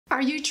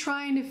Are you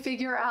trying to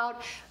figure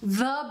out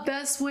the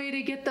best way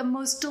to get the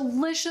most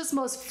delicious,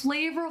 most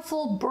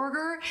flavorful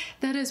burger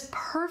that is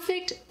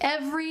perfect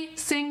every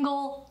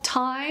single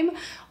time?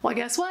 Well,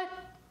 guess what?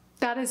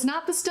 That is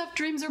not the stuff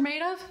dreams are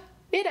made of.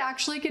 It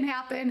actually can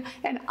happen,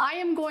 and I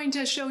am going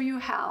to show you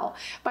how.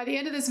 By the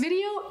end of this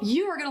video,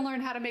 you are going to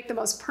learn how to make the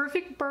most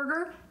perfect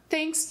burger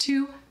thanks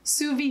to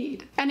Sous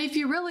Vide. And if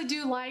you really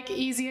do like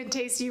easy and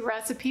tasty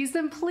recipes,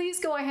 then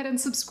please go ahead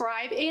and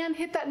subscribe and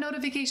hit that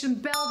notification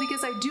bell,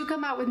 because I do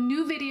come out with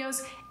new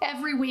videos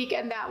every week,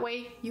 and that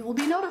way you will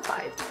be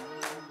notified.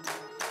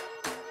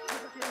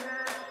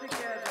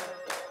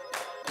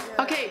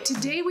 Okay,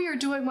 today we are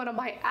doing one of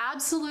my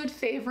absolute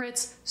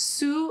favorites,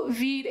 Sous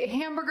Vide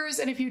hamburgers.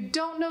 And if you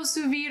don't know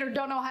Sous Vide or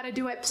don't know how to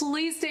do it,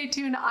 please stay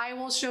tuned. I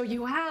will show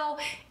you how.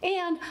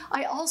 And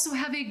I also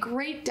have a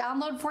great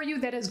download for you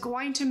that is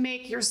going to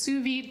make your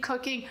sous vide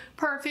cooking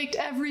perfect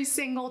every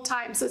single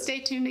time. So stay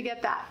tuned to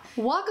get that.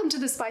 Welcome to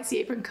the Spicy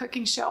Apron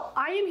Cooking Show.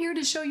 I am here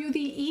to show you the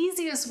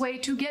easiest way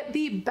to get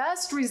the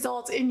best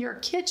results in your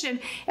kitchen.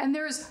 And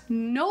there's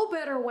no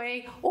better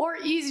way or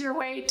easier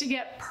way to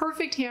get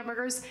perfect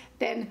hamburgers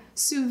than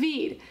sous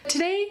vide.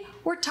 Today,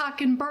 we're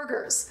talking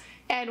burgers,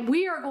 and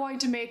we are going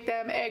to make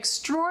them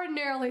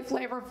extraordinarily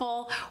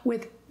flavorful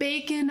with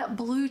bacon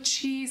blue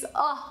cheese.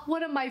 Oh,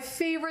 one of my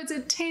favorites.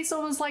 It tastes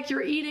almost like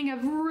you're eating a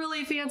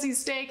really fancy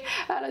steak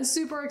at a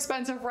super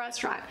expensive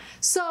restaurant.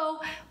 So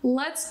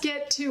let's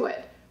get to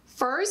it.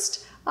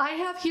 First, I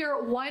have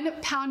here 1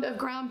 pound of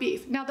ground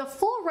beef. Now the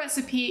full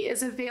recipe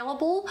is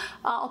available.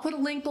 I'll put a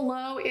link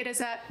below. It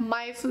is at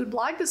my food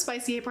blog,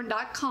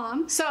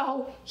 thespiciapron.com.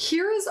 So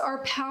here is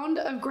our pound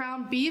of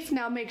ground beef.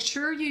 Now make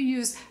sure you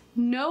use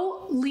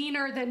no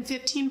leaner than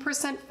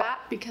 15% fat,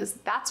 because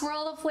that's where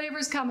all the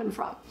flavor's coming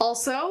from.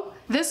 Also,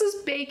 this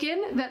is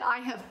bacon that I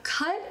have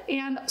cut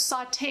and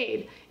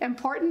sauteed.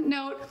 Important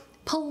note,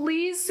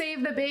 please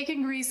save the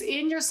bacon grease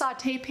in your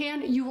saute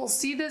pan. You will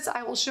see this.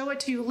 I will show it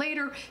to you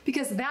later,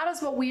 because that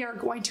is what we are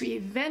going to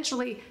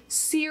eventually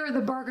sear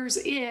the burgers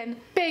in.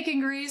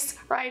 Bacon grease,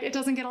 right? It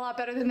doesn't get a lot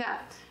better than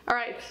that. All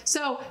right,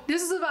 so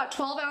this is about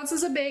 12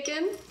 ounces of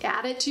bacon.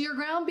 Add it to your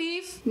ground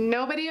beef.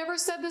 Nobody ever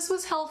said this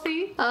was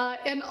healthy.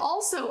 And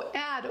also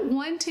add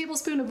 1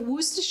 tablespoon of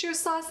Worcestershire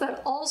sauce.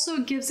 That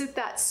also gives it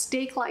that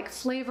steak-like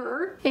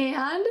flavor.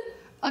 And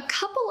a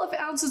couple of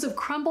ounces of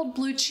crumbled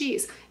blue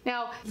cheese.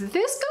 Now,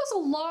 this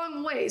goes a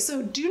long way,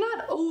 so do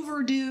not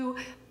overdo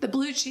the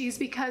blue cheese,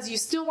 because you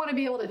still want to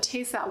be able to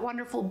taste that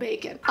wonderful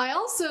bacon. I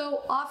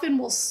also often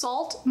will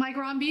salt my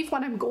ground beef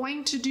when I'm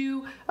going to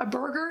do a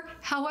burger.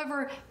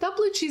 However, that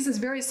blue cheese is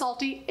very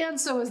salty, and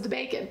so is the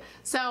bacon.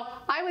 So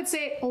I would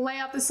say lay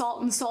out the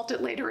salt and salt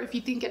it later if you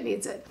think it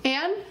needs it.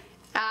 And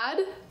add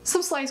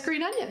some sliced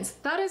green onions.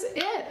 That is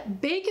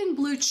it. Bacon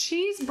blue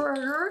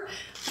cheeseburger.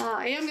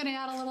 I am going to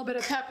add a little bit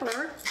of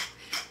pepper.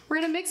 We're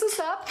going to mix this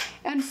up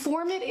and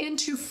form it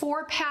into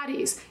 4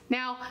 patties.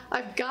 Now,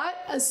 I've got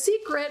a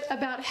secret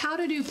about how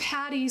to do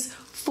patties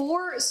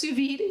for sous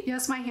vide.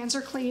 Yes, my hands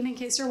are clean, in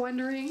case you're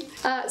wondering.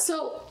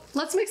 So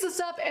let's mix this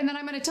up, and then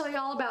I'm going to tell you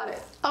all about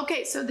it.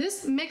 Okay, so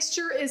this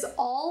mixture is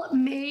all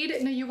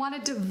made. Now you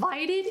want to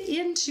divide it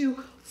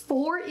into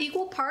 4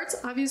 equal parts.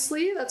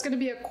 Obviously, that's going to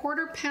be a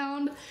 1/4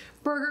 pound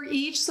burger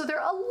each, so they're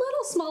a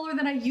little smaller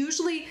than I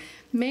usually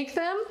make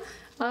them.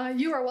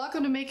 You are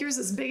welcome to make yours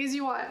as big as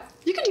you want.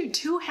 You can do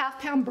 2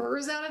 half-pound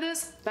burgers out of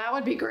this. That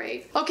would be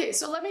great. Okay,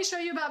 so let me show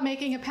you about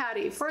making a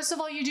patty. First of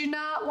all, you do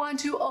not want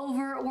to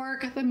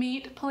overwork the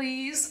meat,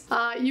 please.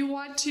 You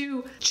want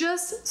to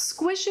just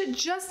squish it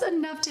just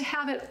enough to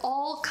have it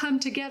all come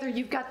together.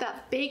 You've got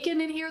that bacon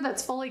in here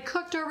that's fully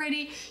cooked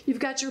already. You've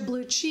got your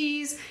blue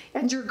cheese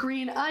and your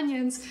green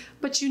onions,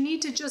 but you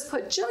need to just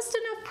put just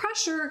enough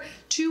pressure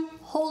to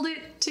hold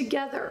it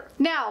together.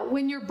 Now,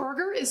 when your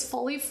burger is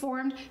fully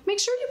formed, make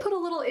sure you put a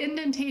little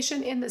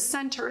indentation in the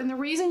center. And the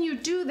reason you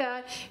do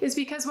that is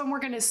because when we're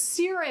going to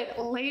sear it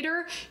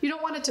later, you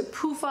don't want it to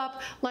poof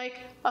up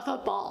like a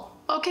football.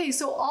 Okay,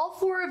 so all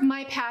 4 of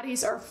my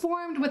patties are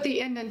formed with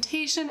the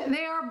indentation.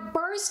 They are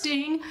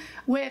bursting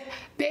with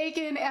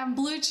bacon and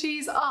blue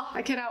cheese. Oh,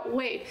 I cannot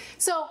wait.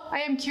 So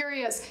I am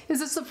curious, is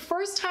this the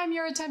first time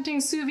you're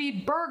attempting sous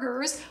vide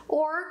burgers,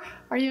 or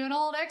are you an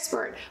old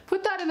expert?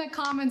 Put that in the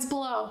comments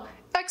below.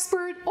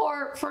 Expert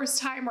or first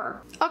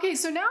timer. Okay,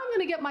 so now I'm going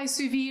to get my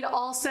sous vide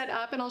all set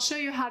up, and I'll show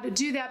you how to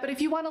do that. But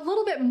if you want a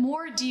little bit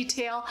more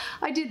detail,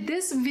 I did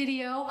this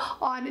video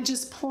on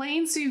just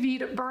plain sous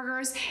vide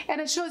burgers,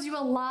 and it shows you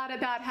a lot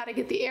about how to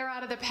get the air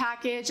out of the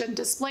package and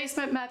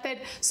displacement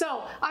method.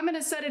 So I'm going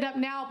to set it up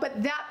now,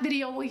 but that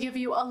video will give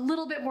you a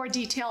little bit more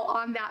detail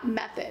on that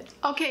method.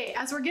 Okay,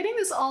 as we're getting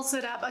this all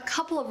set up, a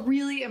couple of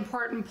really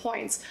important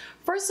points.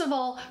 First of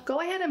all,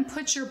 go ahead and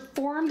put your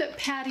formed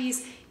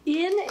patties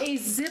in a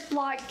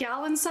Ziploc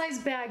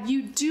gallon-sized bag.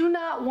 You do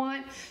not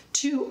want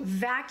to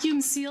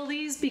vacuum seal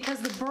these, because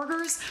the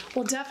burgers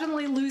will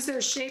definitely lose their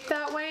shape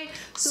that way.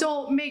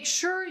 So make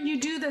sure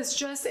you do this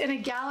just in a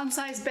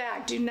gallon-sized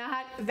bag. Do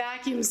not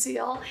vacuum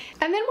seal.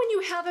 And then when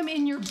you have them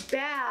in your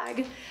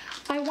bag,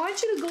 I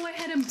want you to go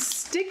ahead and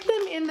stick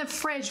them in the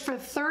fridge for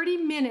 30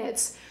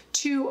 minutes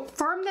to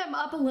firm them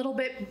up a little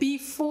bit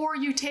before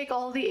you take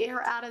all the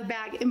air out of the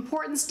bag.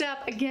 Important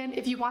step, again,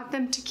 if you want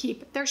them to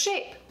keep their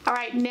shape. All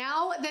right,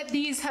 now that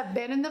these have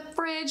been in the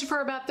fridge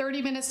for about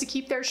 30 minutes to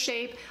keep their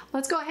shape,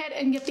 let's go ahead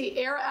and get the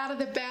air out of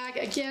the bag.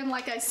 Again,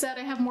 like I said,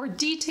 I have more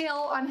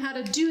detail on how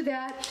to do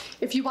that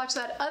if you watch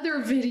that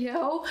other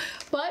video.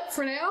 But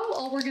for now,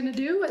 all we're gonna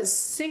do is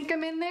sink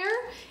them in there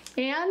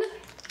and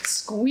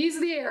squeeze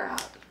the air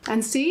out.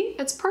 And see,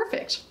 it's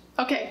perfect.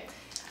 Okay.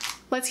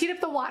 Let's heat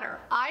up the water.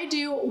 I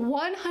do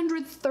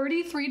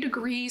 133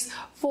 degrees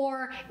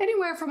for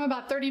anywhere from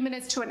about 30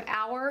 minutes to an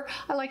hour.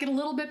 I like it a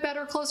little bit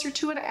better, closer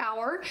to an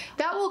hour.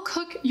 That will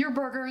cook your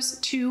burgers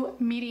to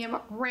medium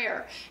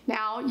rare.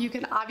 Now, you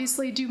can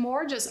obviously do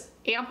more, just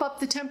amp up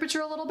the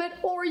temperature a little bit,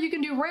 or you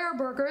can do rare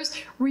burgers,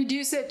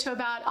 reduce it to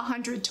about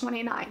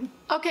 129.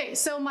 Okay,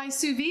 so my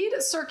sous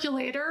vide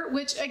circulator,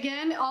 which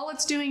again, all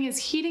it's doing is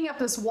heating up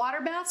this water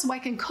bath so I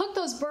can cook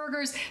those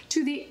burgers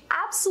to the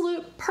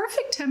absolute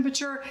perfect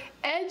temperature,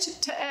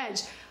 edge to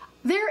edge.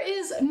 There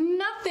is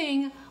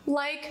nothing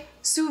like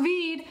sous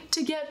vide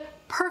to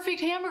get perfect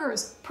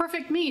hamburgers,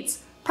 perfect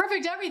meats,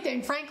 perfect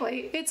everything,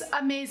 frankly. It's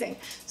amazing.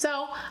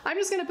 So I'm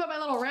just gonna put my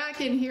little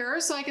rack in here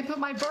so I can put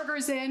my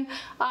burgers in.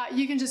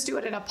 You can just do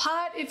it in a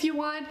pot if you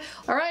want.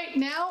 All right,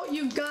 now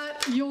you've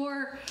got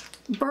your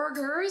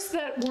burgers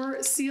that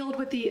were sealed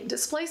with the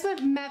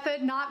displacement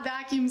method, not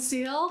vacuum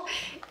sealed,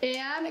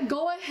 and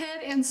go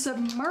ahead and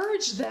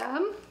submerge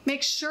them.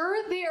 Make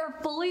sure they are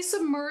fully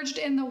submerged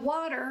in the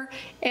water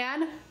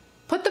and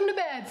put them to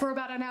bed for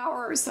about an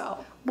hour or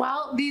so.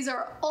 Well, these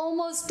are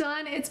almost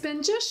done. It's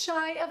been just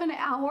shy of an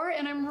hour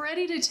and I'm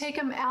ready to take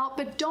them out,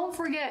 but don't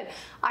forget,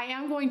 I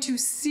am going to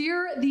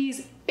sear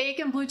these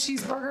bacon blue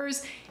cheese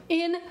burgers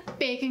in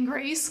bacon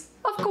grease,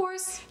 of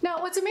course. Now,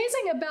 what's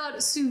amazing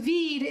about sous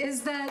vide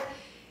is that,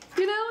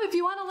 you know, if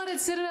you want to let it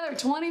sit another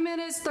 20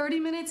 minutes, 30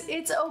 minutes,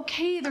 it's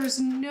okay.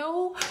 There's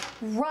no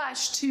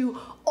rush to,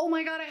 oh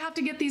my God, I have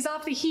to get these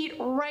off the heat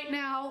right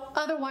now,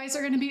 otherwise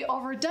they're going to be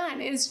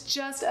overdone. It's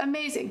just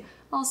amazing.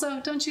 Also,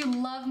 don't you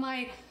love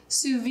my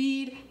sous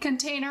vide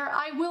container?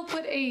 I will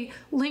put a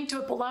link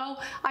to it below.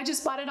 I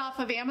just bought it off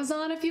of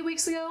Amazon a few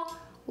weeks ago.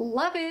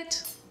 Love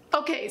it.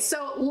 Okay,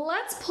 so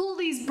let's pull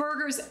these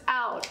burgers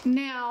out.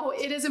 Now,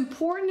 it is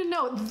important to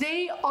note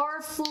they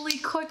are fully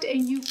cooked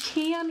and you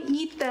can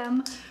eat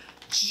them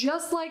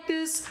just like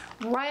this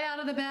right out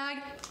of the bag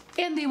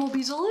and they will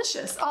be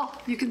delicious. Oh,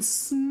 you can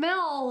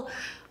smell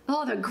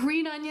the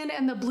green onion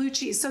and the blue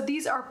cheese. So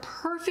these are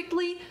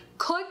perfectly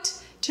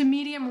cooked to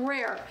medium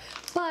rare.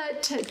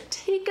 But to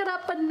take it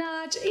up a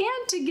notch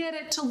and to get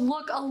it to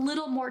look a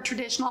little more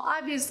traditional,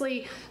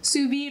 obviously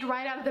sous vide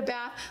right out of the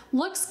bath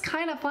looks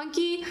kind of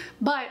funky,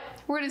 but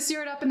we're gonna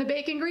sear it up in the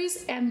bacon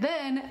grease and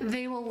then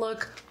they will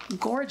look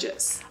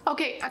gorgeous.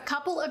 Okay, a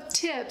couple of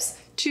tips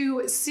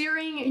to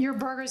searing your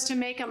burgers to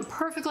make them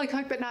perfectly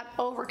cooked but not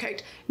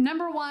overcooked.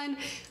 Number one,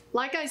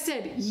 like I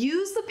said,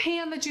 use the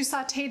pan that you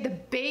sauteed the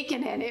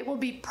bacon in. It will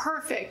be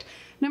perfect.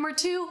 Number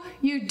two,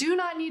 you do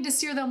not need to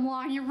sear them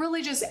long. You're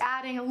really just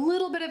adding a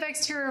little bit of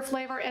exterior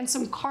flavor and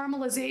some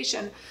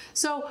caramelization.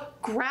 So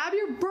grab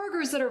your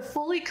burgers that are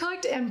fully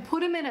cooked and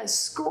put them in a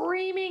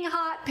screaming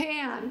hot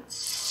pan.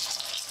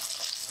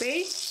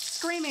 See?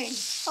 Screaming.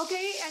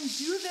 Okay, and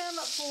do them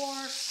for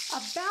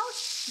about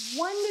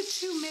 1 to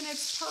 2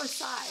 minutes per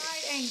side.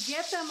 Right, and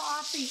get them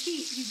off the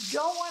heat. You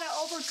don't want to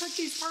overcook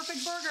these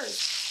perfect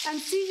burgers. And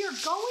see, you're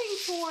going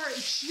for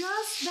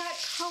just that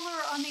color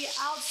on the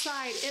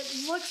outside.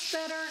 It looks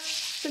better.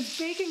 The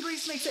bacon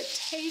grease makes it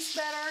taste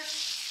better.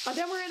 But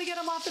then we're gonna get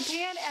them off the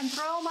pan and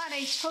throw them on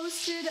a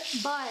toasted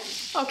bun.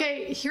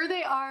 Okay, here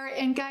they are.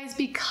 And guys,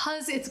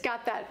 because it's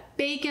got that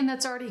bacon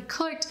that's already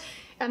cooked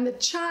and the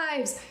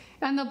chives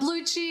and the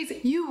blue cheese,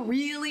 you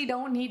really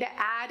don't need to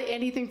add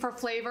anything for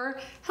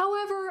flavor.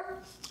 However,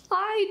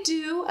 I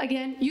do,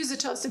 again, use a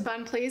toasted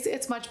bun, please.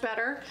 It's much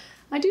better.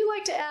 I do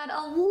like to add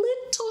a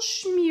little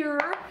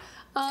smear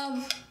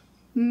of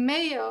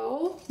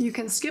mayo. You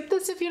can skip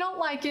this if you don't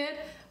like it,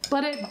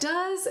 but it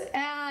does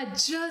add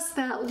just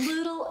that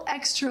little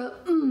extra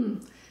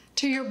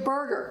to your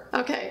burger.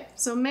 Okay,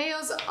 so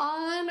mayo's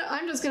on.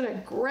 I'm just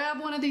gonna grab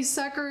one of these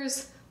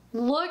suckers.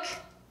 Look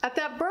at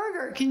that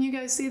burger. Can you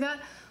guys see that?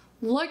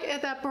 Look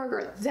at that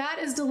burger. That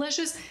is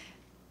delicious.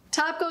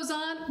 Top goes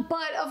on,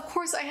 but of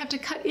course I have to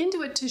cut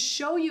into it to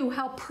show you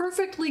how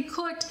perfectly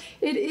cooked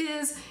it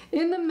is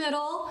in the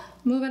middle.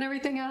 Moving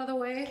everything out of the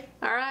way.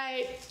 All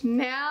right,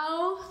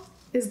 now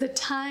is the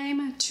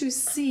time to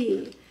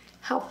see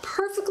how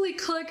perfectly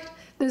cooked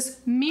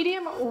this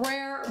medium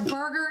rare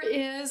burger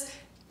is.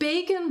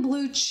 Bacon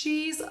blue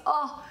cheese,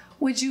 oh,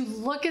 would you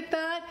look at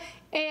that?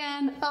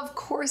 And of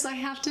course I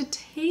have to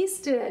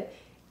taste it.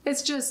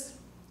 It's just,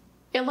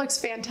 it looks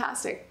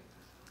fantastic.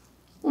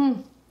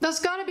 That's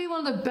gotta be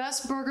one of the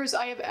best burgers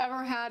I have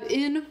ever had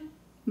in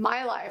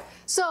my life.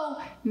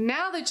 So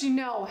now that you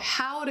know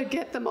how to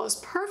get the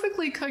most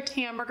perfectly cooked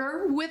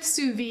hamburger with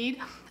sous vide,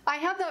 I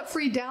have that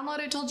free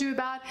download I told you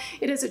about.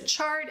 It is a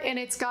chart and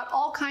it's got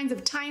all kinds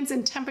of times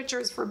and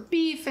temperatures for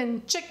beef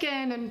and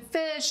chicken and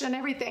fish and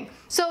everything.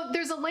 So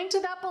there's a link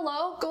to that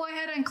below. Go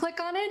ahead and click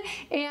on it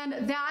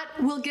and that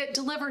will get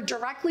delivered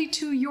directly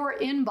to your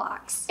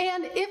inbox.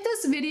 And if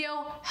this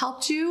video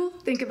helped you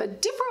think of a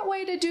different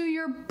way to do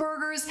your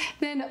burgers,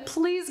 then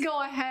please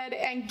go ahead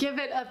and give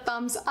it a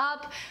thumbs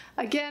up.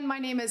 Again, my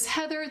name is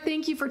Heather.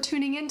 Thank you for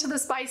tuning into the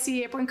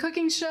Spicy Apron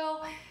Cooking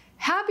Show.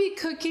 Happy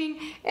cooking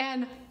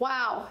and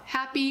wow,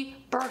 happy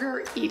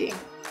burger eating.